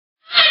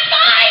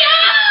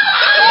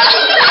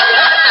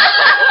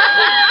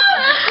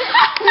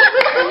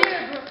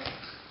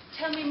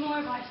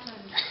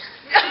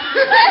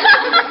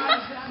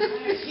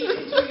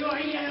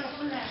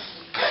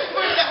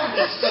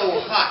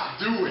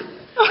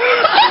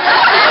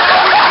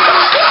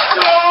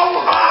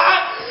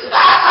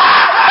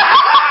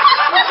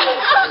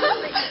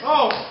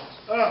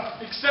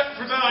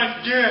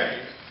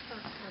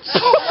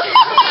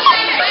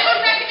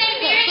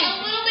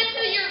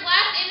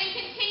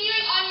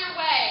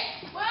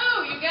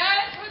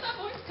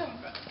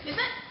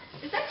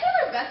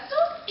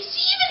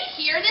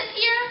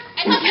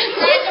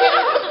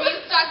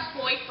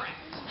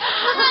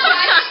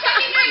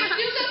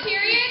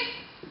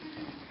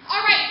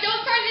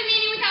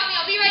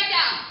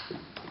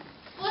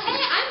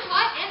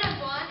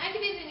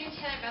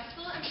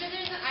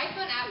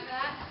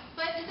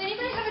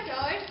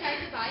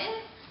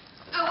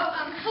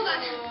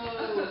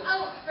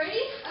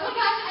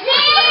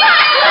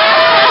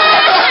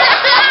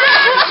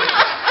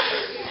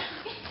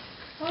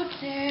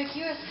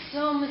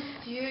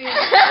miss you. So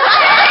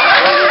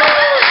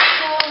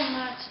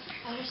much.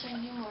 I wish I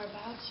knew more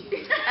about you.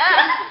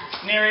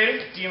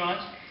 Narrator, do you mind?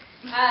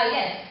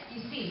 Yes.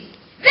 You see,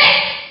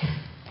 this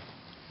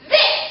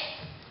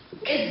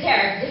is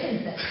Derek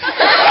Dickinson. He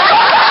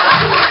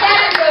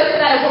never goes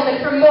without a woman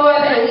for more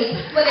than a week,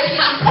 whether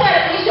she's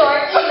incredibly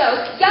short,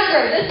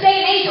 younger, the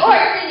same age, or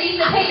Cindy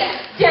Cepeda.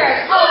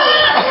 Derek always.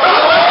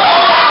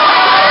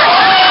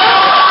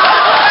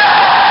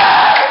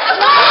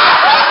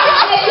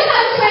 If you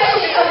have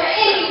questions over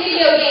any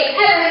video game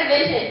ever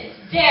invented,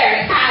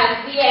 Derek has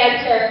the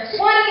answer.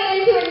 Want to get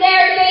into a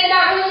narrative debate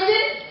about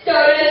religion? So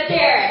does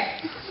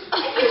Derek.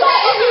 If you'd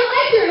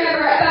like to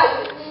remember about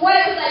what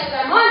it was like when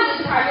I'm on the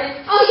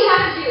department, all you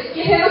have to do is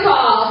give him a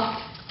call.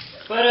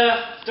 But,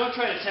 don't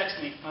try to text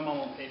me. My mom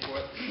won't pay for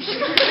it.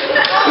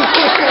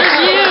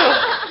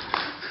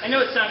 I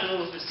know it sounded a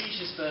little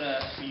facetious, but,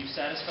 are you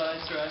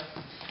satisfied, Try?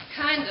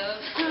 Kind of.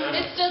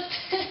 It's just,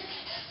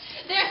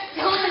 there's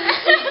so many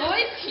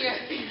boys here.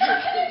 And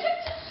it's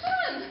just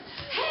fun.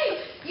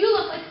 Hey, you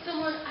look like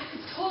someone I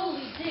could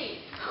totally date.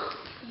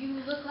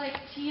 You look like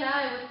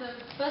T.I. with the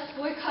bus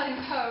boycotting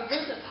power of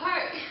Rosa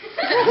Parks.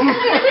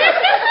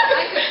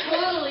 I could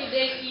totally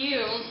date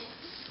you.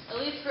 At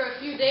least for a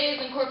few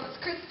days in Corpus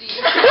Christi.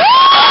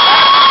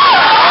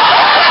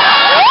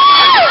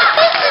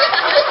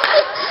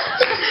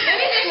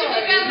 Maybe they should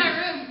take me out of my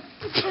room.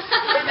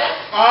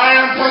 I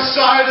am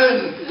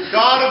Poseidon,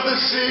 god of the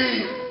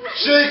sea,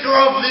 shaker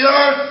of the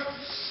earth.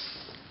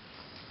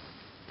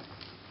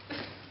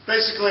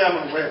 Basically, I'm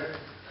in wit.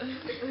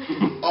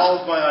 All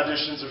of my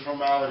auditions are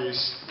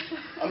formalities.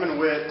 I'm in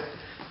wit.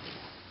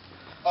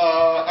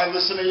 I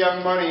listen to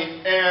Young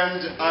Money,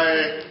 and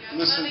I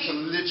listen to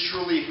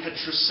literally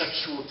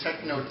heterosexual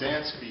techno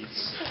dance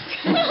beats.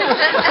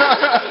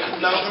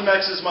 Malcolm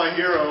X is my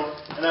hero,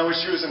 and I wish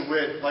he was in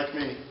wit, like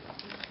me.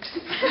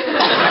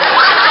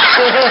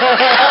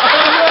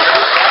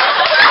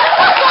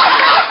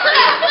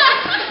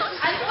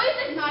 I've always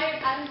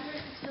admired Adam's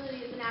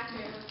versatility as an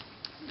actor.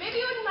 Maybe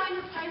you wouldn't mind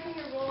reprising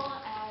your role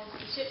as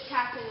the ship's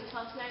captain in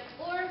Twelfth Night,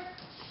 or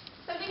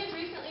something as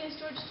recently as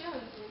George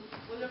Jones in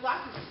Women of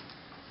Blackness.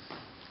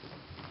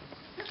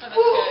 Or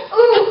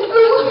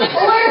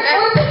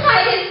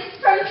Poseidon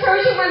from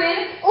Trojan Women,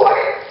 or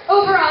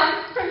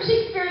Oberon from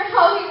Shakespeare in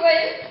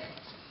Hollywood.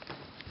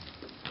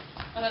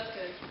 Oh, that's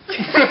good.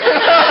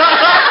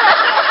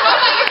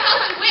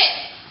 Wit.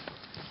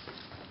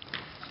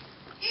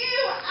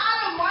 Ew,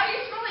 Adam, why do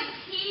you smell like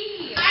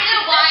pee? I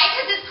know why,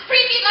 because his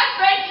creepy best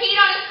friend peed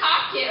on his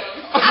costume.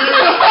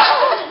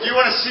 Do you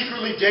want to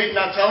secretly date and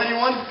not tell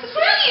anyone? What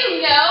do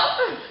you know?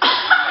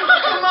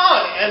 Come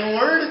on,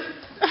 N-word.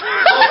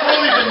 I'll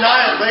totally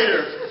deny it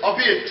later. I'll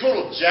be a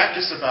total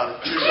jackass about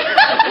it, too.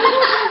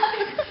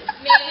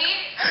 Maybe.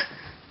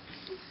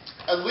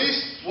 At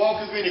least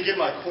walk with me to get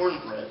my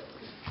cornbread.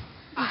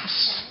 I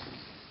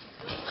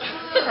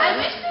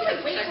wish they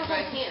would wait to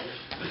hold hands.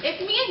 If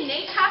me and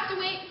Nate have to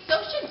wait,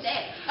 so should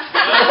they.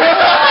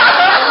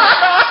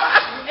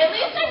 At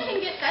least I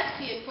can get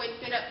Thespian points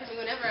made up for me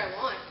whenever I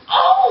want.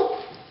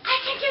 Oh! I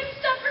can get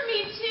stuff for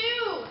me,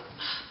 too!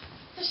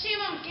 It's a shame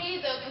I'm gay,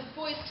 though, because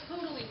boys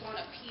totally want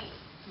to pee.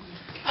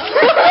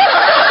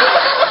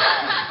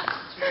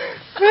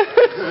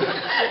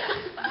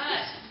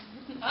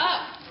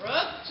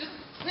 Brooke, just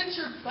clench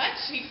your butt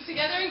cheeks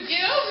together and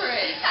get over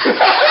it. Hey,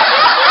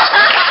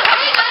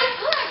 guys,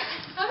 look!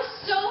 I was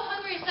so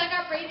hungry, so I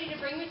got Brady to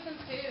bring me some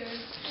food.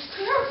 Is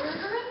there a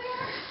burger in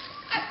there?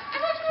 I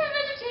thought you were a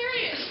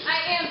vegetarian. I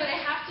am, but I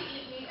have to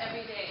eat meat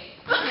every day.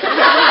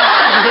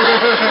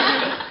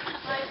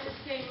 I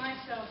sustain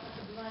myself with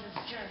the blood of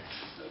jerks.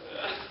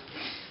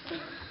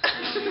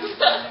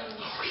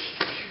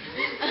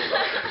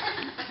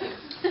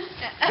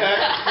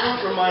 That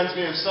fruit reminds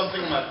me of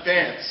something in my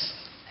pants.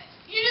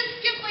 You just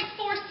skipped like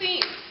 4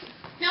 scenes.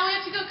 Now I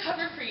have to go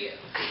cover for you.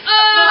 Oh!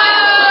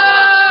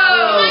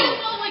 You might as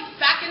well like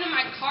back into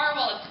my car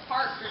while it's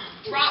parked or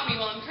drop me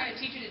while I'm trying to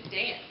teach you to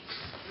dance.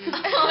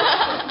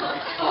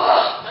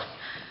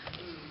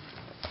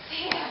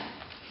 Sam,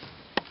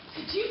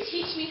 could you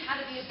teach me how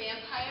to be a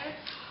vampire?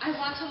 I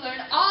want to learn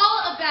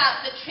all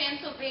about the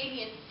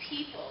Transylvanian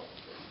people.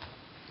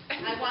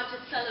 I want to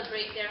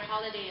celebrate their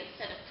holiday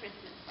instead of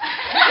Christmas.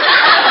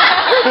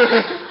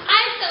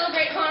 I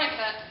celebrate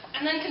Hanukkah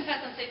and then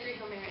confess and say 3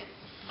 Hail Marys.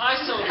 I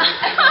celebrate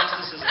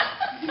agnosticism.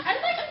 I'd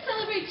like to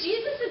celebrate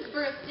Jesus'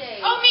 birthday.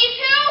 Oh, me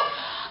too?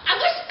 I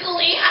wish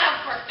Glee had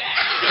a birthday.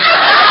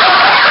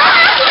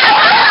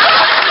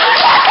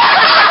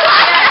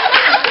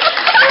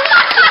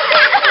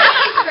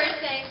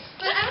 Birthday.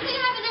 But I don't think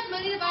I have enough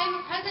money to buy him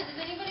a present.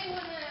 Does anybody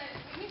want to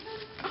give me some?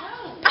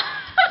 No.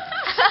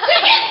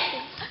 Chicken!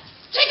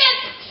 Chicken!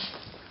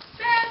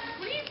 Seth,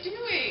 what are you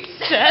doing?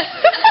 Seth?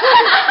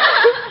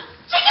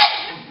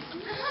 Chicken!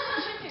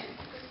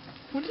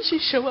 When did she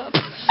show up?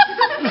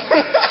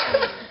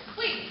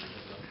 Wait,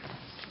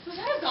 was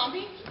that a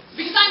zombie?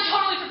 Because I'm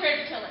totally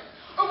prepared to kill it.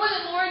 Or was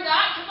it Lauren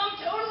Dot? Because I'm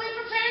totally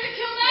prepared to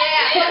kill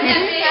that. Yeah.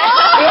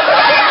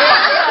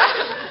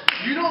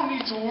 You don't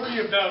need to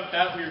worry about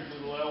that weird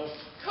little elf.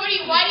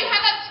 Cody, why do you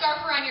have that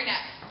scarf around your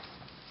neck?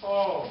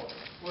 Oh,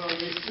 well,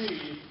 you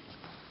see,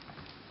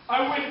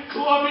 I went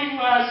clubbing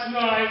last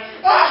night.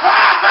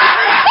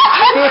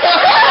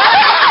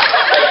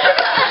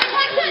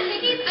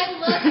 Hickeys, I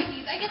love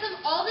hickeys. I get them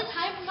all the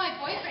time from my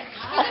boyfriend.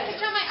 I got a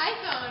picture on my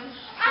iPhone.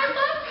 I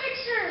love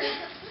pictures.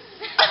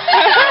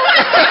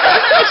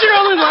 That's your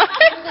only line.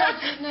 I'm glad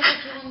you've never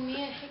given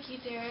me a hickey,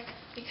 Derek,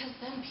 because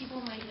then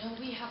people might know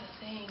we have a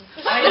thing.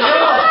 I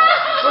know.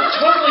 We're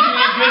totally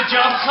doing a good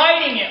job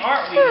hiding it,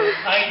 aren't we? We're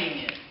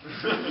hiding it.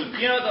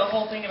 You know, the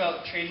whole thing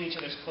about trading each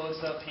other's clothes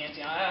without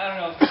panting, I don't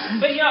know.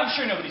 But, you know, I'm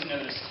sure nobody's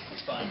noticed.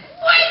 It's fine.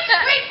 Wait,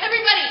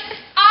 everybody.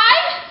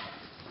 I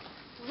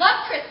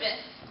love Christmas.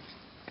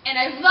 And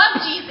I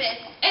love Jesus.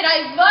 And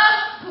I love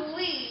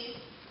police.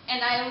 And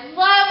I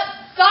love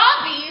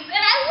zombies.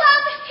 And I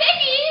love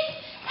hickeys.